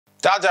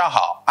大家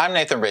好, I'm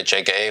Nathan Rich,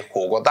 aka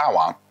火锅大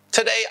王.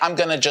 Today, I'm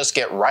gonna just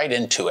get right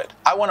into it.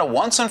 I wanna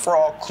once and for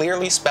all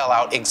clearly spell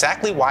out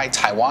exactly why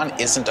Taiwan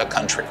isn't a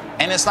country.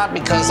 And it's not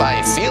because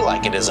I feel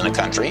like it isn't a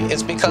country,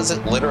 it's because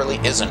it literally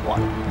isn't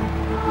one.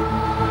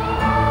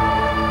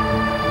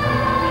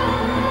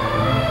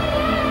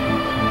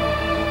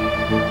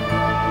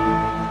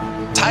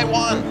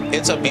 Taiwan,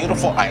 it's a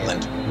beautiful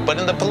island. But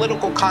in the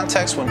political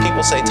context, when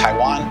people say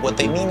Taiwan, what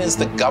they mean is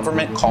the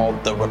government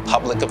called the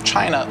Republic of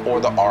China, or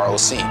the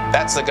ROC.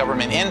 That's the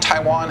government in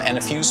Taiwan and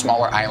a few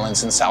smaller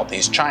islands in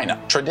Southeast China.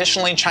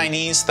 Traditionally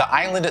Chinese, the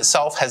island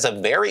itself has a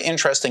very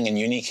interesting and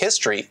unique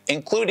history,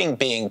 including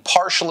being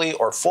partially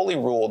or fully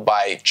ruled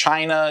by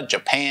China,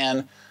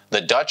 Japan,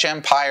 the Dutch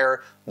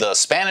Empire, the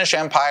Spanish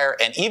Empire,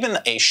 and even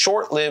a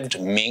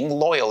short-lived Ming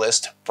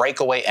loyalist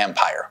breakaway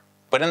empire.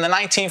 But in the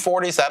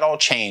 1940s, that all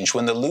changed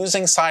when the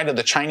losing side of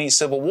the Chinese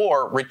Civil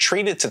War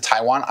retreated to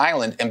Taiwan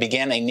Island and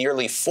began a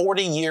nearly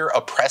 40-year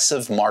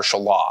oppressive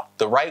martial law.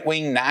 The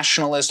right-wing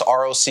nationalist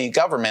ROC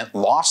government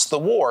lost the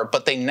war,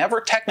 but they never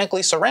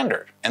technically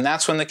surrendered. And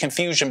that's when the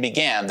confusion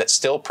began that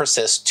still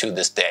persists to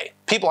this day.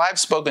 People I've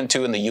spoken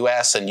to in the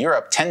US and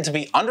Europe tend to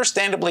be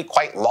understandably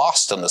quite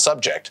lost on the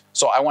subject,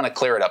 so I want to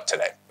clear it up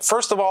today.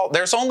 First of all,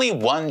 there's only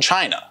one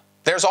China.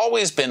 There's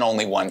always been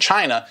only one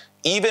China,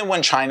 even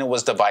when China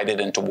was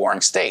divided into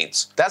warring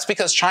states. That's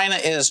because China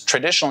is,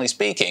 traditionally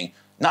speaking,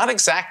 not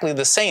exactly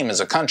the same as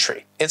a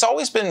country. It's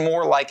always been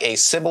more like a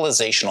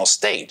civilizational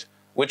state,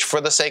 which for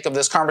the sake of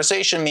this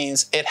conversation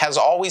means it has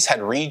always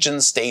had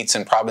regions, states,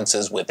 and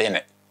provinces within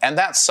it. And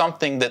that's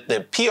something that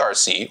the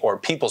PRC, or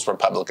People's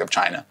Republic of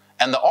China,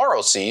 and the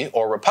ROC,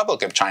 or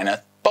Republic of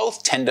China,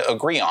 both tend to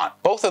agree on.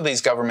 Both of these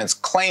governments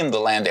claim the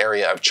land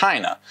area of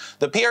China.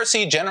 The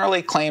PRC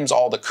generally claims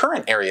all the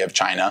current area of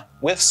China,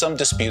 with some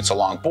disputes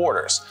along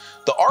borders.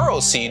 The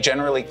ROC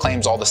generally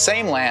claims all the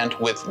same land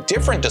with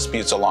different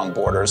disputes along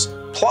borders,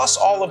 plus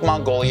all of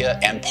Mongolia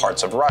and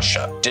parts of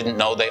Russia. Didn't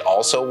know they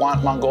also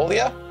want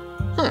Mongolia?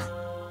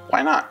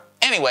 Why not?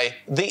 Anyway,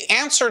 the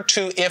answer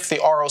to if the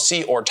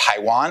ROC or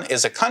Taiwan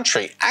is a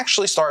country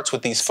actually starts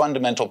with these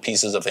fundamental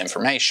pieces of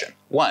information.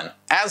 1.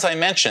 As I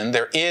mentioned,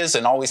 there is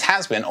and always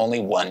has been only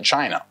one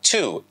China.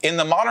 2. In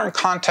the modern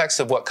context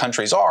of what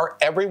countries are,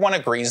 everyone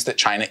agrees that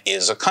China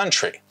is a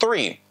country.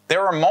 3.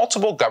 There are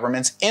multiple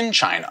governments in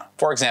China.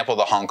 For example,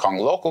 the Hong Kong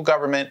local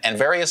government and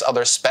various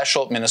other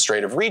special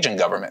administrative region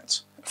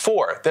governments.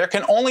 4. There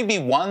can only be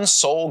one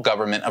sole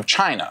government of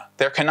China.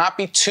 There cannot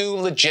be two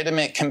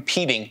legitimate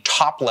competing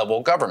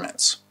top-level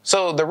governments.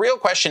 So the real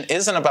question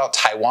isn't about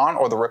Taiwan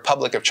or the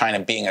Republic of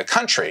China being a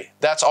country.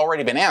 That's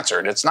already been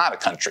answered. It's not a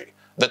country.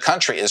 The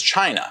country is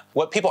China.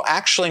 What people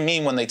actually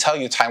mean when they tell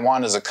you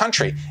Taiwan is a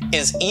country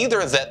is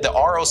either that the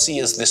ROC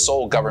is the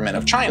sole government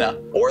of China,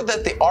 or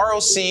that the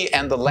ROC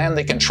and the land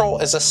they control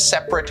is a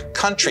separate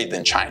country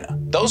than China.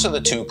 Those are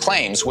the two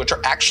claims, which are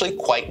actually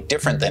quite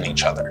different than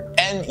each other.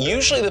 And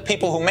usually the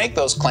people who make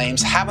those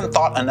claims haven't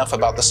thought enough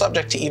about the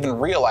subject to even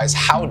realize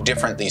how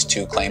different these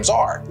two claims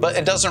are. But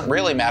it doesn't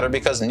really matter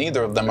because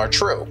neither of them are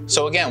true.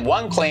 So again,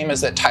 one claim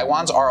is that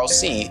Taiwan's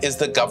ROC is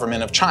the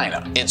government of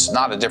China. It's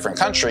not a different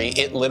country,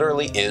 it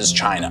literally is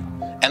China.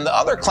 And the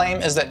other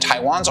claim is that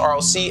Taiwan's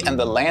ROC and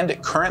the land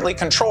it currently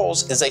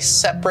controls is a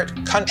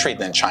separate country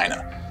than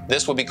China.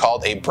 This would be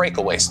called a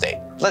breakaway state.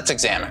 Let's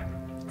examine.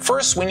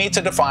 First, we need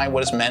to define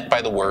what is meant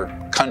by the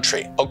word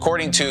country.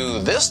 According to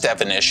this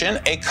definition,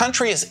 a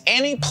country is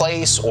any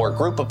place or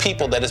group of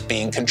people that is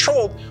being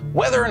controlled,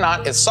 whether or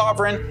not it's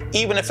sovereign,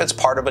 even if it's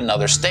part of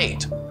another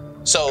state.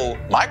 So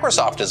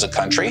Microsoft is a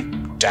country,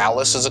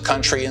 Dallas is a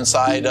country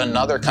inside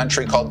another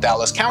country called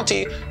Dallas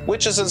County,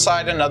 which is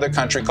inside another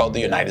country called the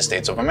United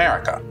States of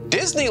America.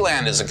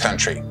 Disneyland is a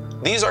country.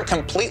 These are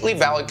completely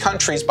valid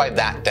countries by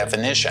that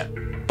definition.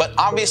 But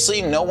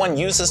obviously no one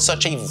uses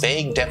such a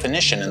vague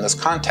definition in this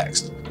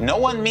context. No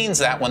one means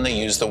that when they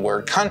use the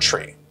word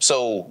country.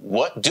 So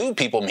what do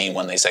people mean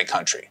when they say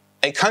country?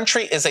 A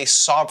country is a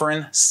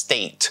sovereign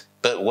state.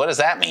 But what does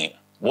that mean?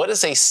 What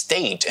is a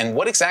state and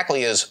what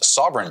exactly is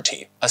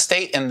sovereignty? A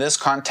state in this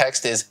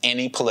context is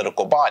any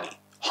political body.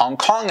 Hong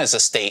Kong is a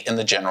state in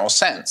the general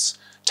sense.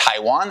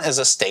 Taiwan is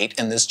a state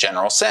in this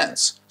general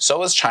sense.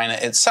 So is China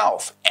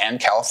itself and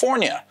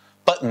California.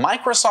 But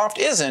Microsoft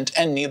isn't,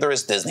 and neither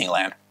is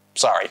Disneyland.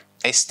 Sorry.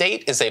 A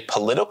state is a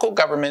political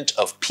government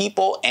of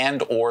people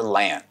and or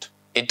land.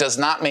 It does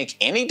not make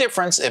any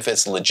difference if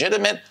it's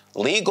legitimate,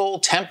 legal,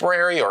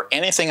 temporary, or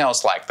anything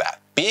else like that.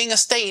 Being a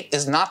state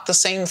is not the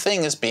same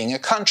thing as being a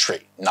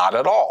country. Not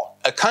at all.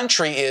 A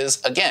country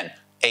is, again,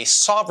 a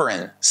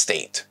sovereign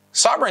state.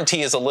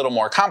 Sovereignty is a little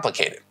more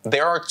complicated.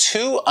 There are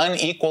two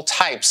unequal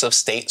types of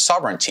state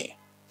sovereignty: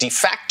 de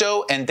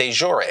facto and de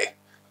jure.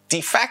 De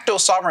facto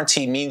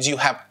sovereignty means you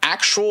have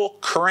actual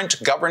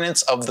current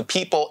governance of the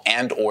people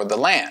and or the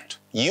land.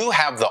 You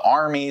have the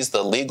armies,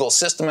 the legal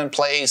system in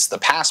place, the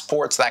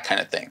passports, that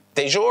kind of thing.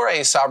 De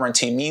jure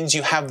sovereignty means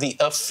you have the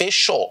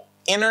official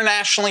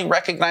internationally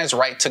recognized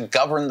right to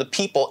govern the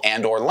people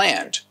and/or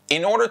land.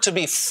 In order to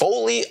be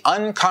fully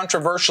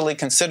uncontroversially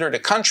considered a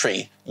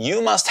country,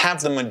 you must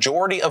have the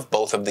majority of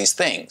both of these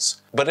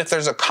things. But if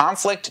there's a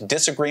conflict,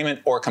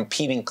 disagreement, or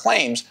competing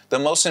claims, the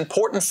most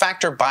important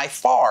factor by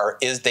far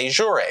is de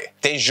jure.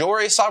 De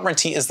jure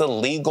sovereignty is the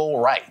legal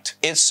right.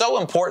 It's so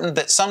important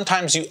that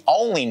sometimes you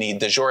only need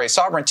de jure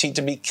sovereignty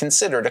to be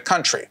considered a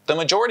country. The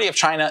majority of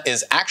China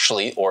is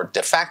actually, or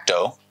de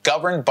facto,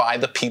 governed by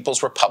the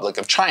People's Republic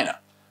of China.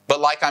 But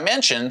like I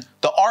mentioned,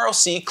 the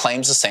ROC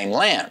claims the same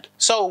land.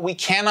 So we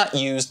cannot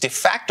use de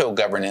facto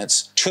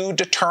governance to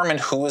determine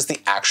who is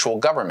the actual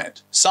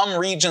government. Some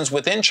regions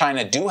within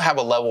China do have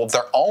a level of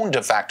their own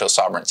de facto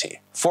sovereignty.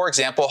 For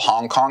example,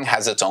 Hong Kong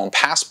has its own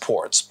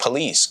passports,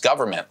 police,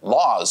 government,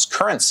 laws,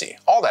 currency,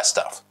 all that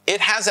stuff. It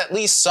has at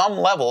least some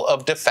level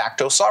of de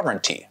facto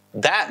sovereignty.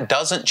 That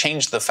doesn't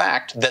change the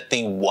fact that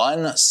the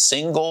one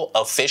single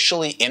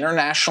officially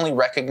internationally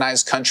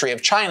recognized country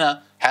of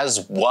China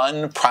has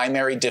one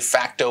primary de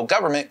facto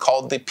government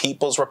called the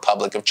People's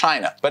Republic of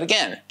China. But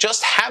again,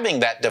 just having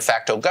that de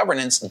facto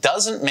governance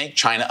doesn't make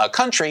China a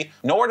country,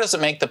 nor does it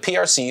make the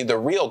PRC the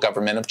real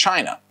government of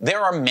China.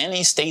 There are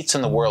many states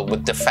in the world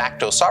with de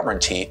facto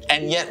sovereignty,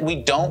 and yet we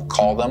don't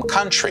call them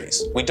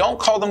countries. We don't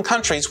call them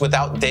countries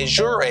without de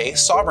jure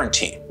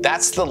sovereignty.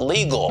 That's the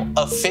legal,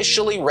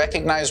 officially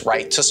recognized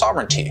right to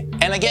sovereignty.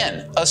 And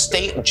again, a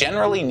state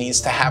generally needs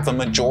to have a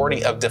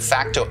majority of de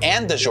facto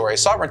and de jure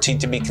sovereignty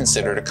to be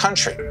considered a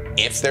country.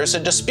 If there's a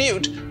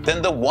dispute,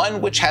 then the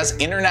one which has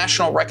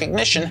international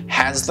recognition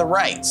has the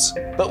rights.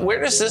 But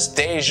where does this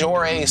de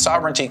jure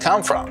sovereignty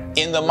come from?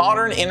 In the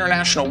modern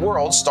international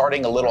world,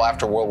 starting a little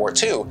after World War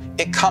II,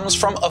 it comes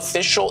from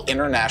official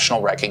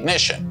international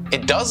recognition.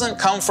 It doesn't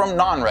come from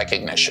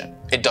non-recognition.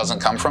 It doesn't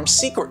come from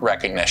secret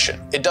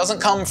recognition. It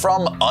doesn't come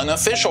from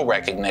unofficial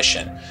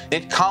recognition.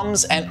 It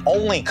comes and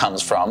only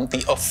comes from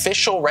the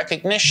official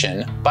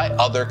recognition by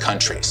other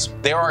countries.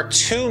 There are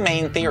two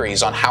main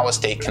theories on how a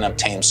state can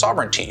obtain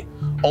sovereignty,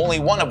 only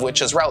one of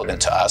which is relevant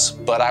to us,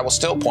 but I will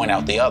still point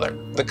out the other.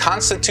 The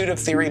constitutive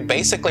theory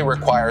basically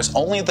requires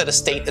only that a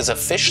state is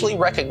officially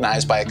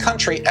recognized by a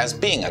country as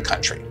being a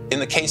country. In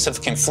the case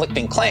of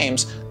conflicting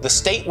claims, the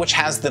state which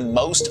has the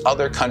most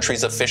other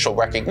countries' official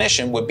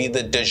recognition would be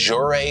the de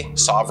jure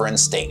sovereign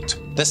state.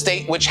 The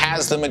state which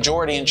has the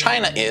majority in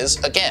China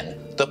is, again,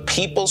 the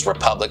People's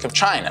Republic of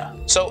China.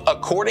 So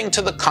according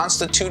to the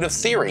constitutive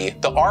theory,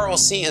 the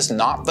ROC is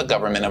not the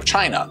government of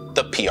China,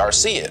 the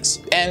PRC is.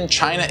 And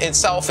China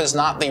itself is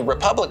not the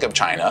Republic of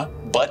China,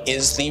 but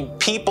is the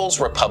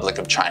People's Republic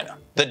of China.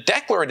 The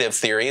declarative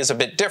theory is a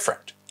bit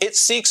different. It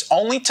seeks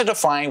only to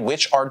define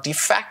which are de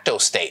facto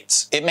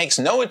states. It makes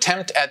no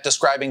attempt at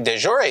describing de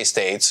jure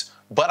states,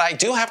 but I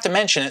do have to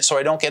mention it so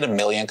I don't get a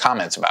million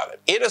comments about it.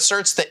 It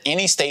asserts that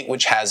any state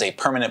which has a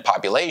permanent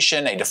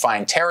population, a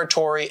defined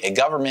territory, a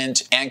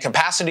government, and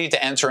capacity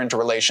to enter into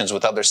relations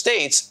with other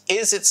states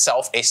is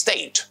itself a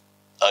state,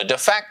 a de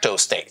facto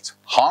state.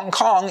 Hong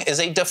Kong is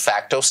a de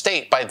facto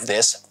state by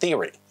this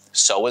theory.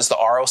 So is the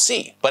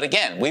ROC. But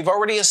again, we've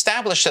already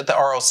established that the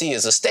ROC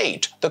is a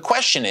state. The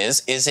question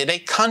is it a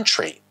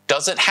country?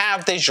 Does it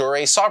have de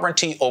jure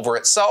sovereignty over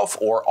itself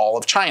or all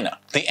of China?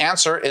 The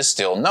answer is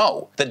still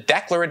no. The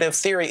declarative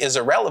theory is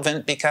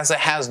irrelevant because it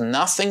has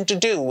nothing to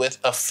do with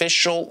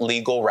official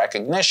legal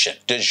recognition,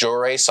 de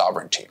jure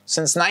sovereignty.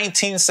 Since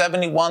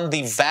 1971,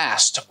 the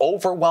vast,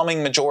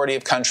 overwhelming majority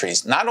of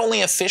countries not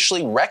only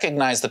officially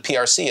recognize the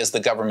PRC as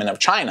the government of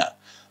China,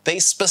 they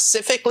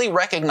specifically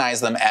recognize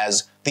them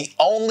as the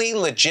only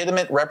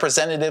legitimate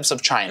representatives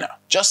of China.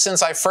 Just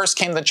since I first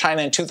came to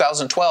China in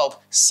 2012,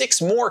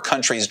 6 more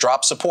countries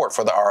dropped support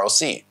for the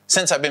ROC.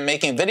 Since I've been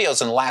making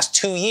videos in the last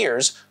 2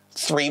 years,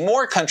 3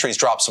 more countries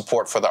dropped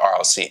support for the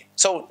ROC.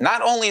 So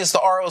not only is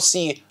the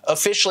ROC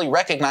officially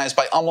recognized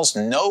by almost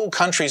no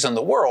countries in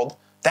the world,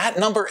 that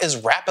number is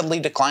rapidly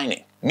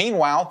declining.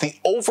 Meanwhile, the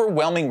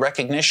overwhelming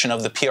recognition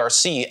of the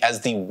PRC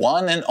as the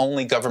one and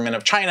only government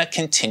of China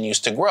continues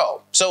to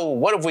grow. So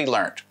what have we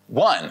learned?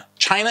 1.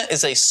 China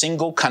is a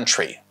single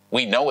country.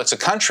 We know it's a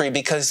country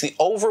because the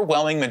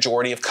overwhelming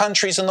majority of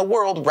countries in the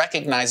world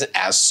recognize it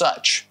as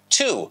such.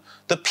 2.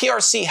 The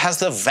PRC has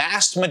the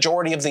vast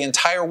majority of the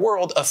entire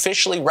world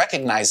officially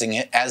recognizing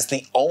it as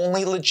the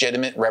only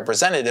legitimate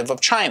representative of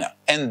China,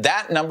 and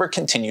that number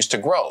continues to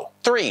grow.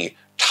 3.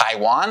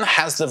 Taiwan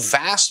has the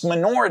vast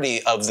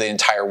minority of the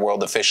entire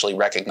world officially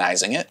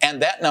recognizing it,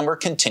 and that number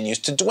continues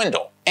to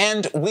dwindle.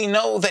 And we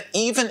know that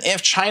even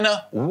if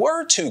China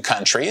were 2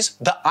 countries,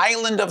 the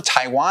island of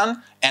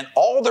Taiwan and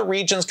all the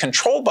regions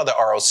controlled by the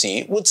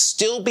ROC would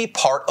still be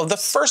part of the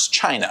first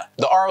China.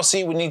 The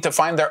ROC would need to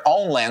find their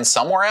own land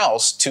somewhere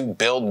else to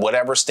build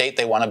whatever state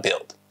they want to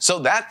build. So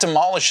that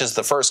demolishes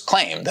the first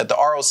claim that the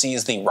ROC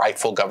is the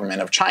rightful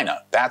government of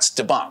China. That's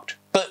debunked.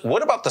 But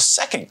what about the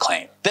second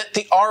claim? That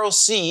the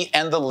ROC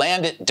and the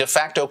land it de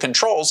facto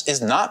controls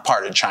is not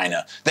part of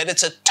China, that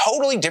it's a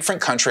totally different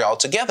country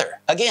altogether.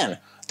 Again,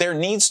 there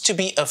needs to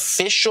be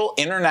official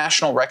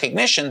international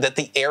recognition that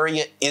the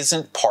area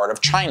isn't part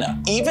of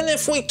China. Even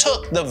if we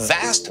took the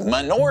vast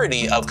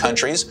minority of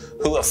countries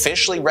who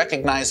officially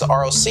recognize the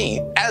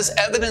ROC as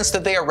evidence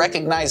that they are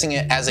recognizing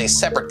it as a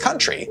separate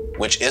country,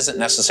 which isn't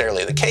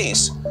necessarily the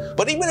case,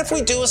 but even if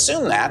we do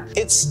assume that,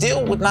 it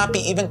still would not be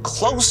even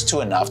close to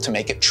enough to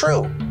make it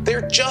true.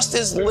 There just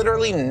is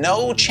literally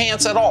no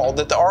chance at all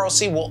that the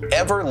ROC will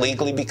ever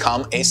legally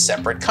become a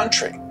separate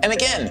country. And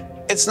again,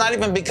 it's not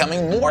even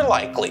becoming more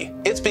likely.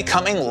 It's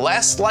becoming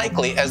less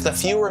likely as the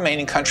few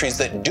remaining countries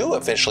that do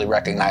officially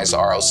recognize the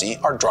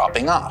ROC are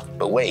dropping off.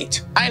 But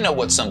wait, I know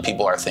what some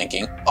people are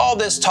thinking. All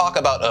this talk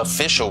about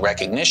official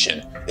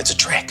recognition, it's a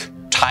trick.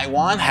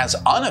 Taiwan has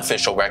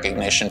unofficial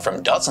recognition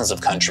from dozens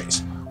of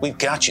countries. We've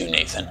got you,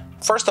 Nathan.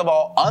 First of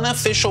all,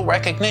 unofficial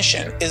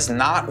recognition is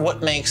not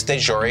what makes de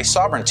jure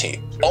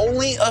sovereignty.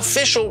 Only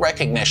official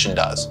recognition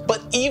does.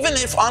 But even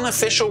if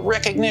unofficial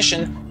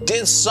recognition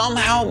did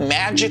somehow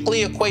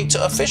magically equate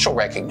to official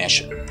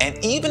recognition, and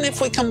even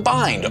if we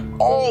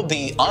combined all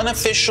the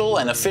unofficial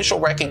and official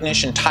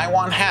recognition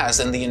Taiwan has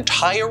in the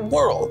entire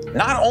world,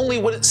 not only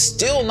would it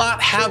still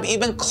not have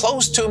even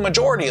close to a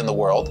majority in the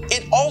world,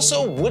 it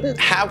also wouldn't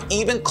have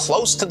even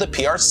close to the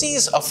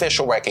PRC's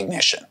official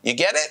recognition. You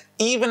get it?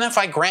 Even if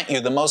I grant you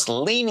the most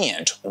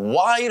lenient,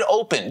 wide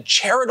open,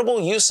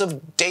 charitable use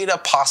of data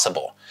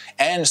possible,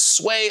 and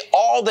sway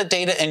all the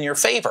data in your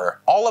favor,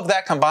 all of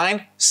that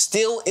combined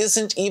still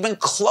isn't even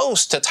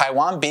close to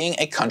Taiwan being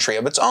a country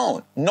of its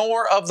own,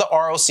 nor of the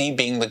ROC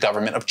being the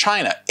government of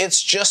China.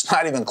 It's just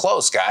not even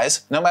close,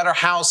 guys, no matter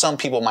how some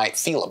people might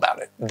feel about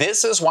it.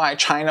 This is why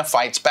China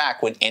fights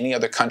back when any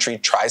other country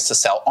tries to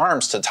sell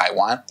arms to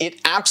Taiwan.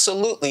 It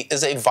absolutely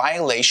is a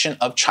violation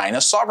of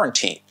China's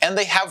sovereignty, and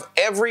they have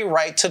every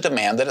right to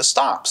demand that it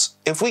stops.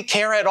 If we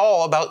care at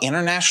all about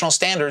international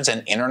standards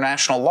and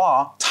international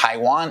law,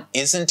 Taiwan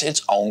isn't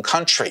its own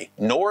country,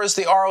 nor is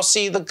the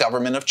ROC the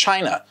government of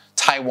China.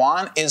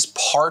 Taiwan is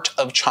part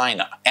of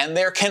China, and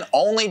there can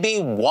only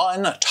be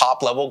one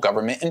top-level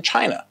government in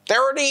China.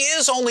 There already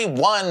is only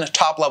one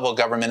top-level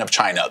government of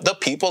China, the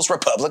People's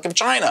Republic of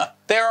China.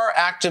 There are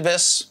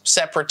activists,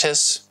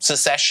 separatists,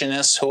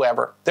 secessionists,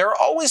 whoever. There are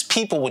always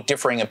people with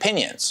differing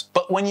opinions.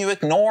 But when you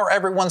ignore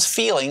everyone's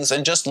feelings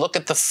and just look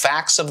at the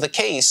facts of the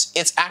case,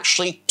 it's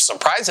actually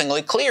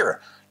surprisingly clear.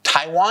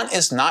 Taiwan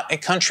is not a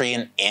country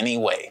in any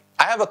way.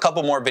 I have a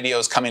couple more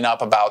videos coming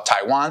up about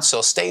Taiwan,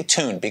 so stay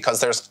tuned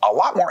because there's a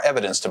lot more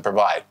evidence to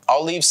provide.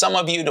 I'll leave some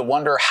of you to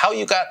wonder how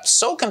you got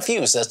so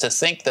confused as to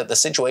think that the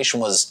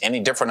situation was any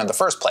different in the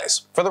first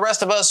place. For the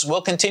rest of us,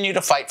 we'll continue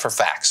to fight for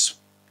facts.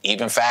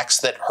 Even facts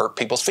that hurt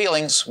people's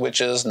feelings,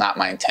 which is not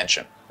my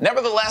intention.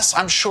 Nevertheless,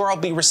 I'm sure I'll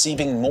be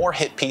receiving more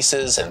hit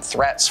pieces and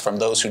threats from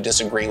those who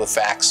disagree with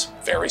facts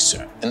very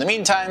soon. In the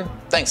meantime,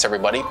 thanks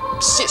everybody.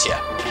 谢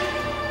谢.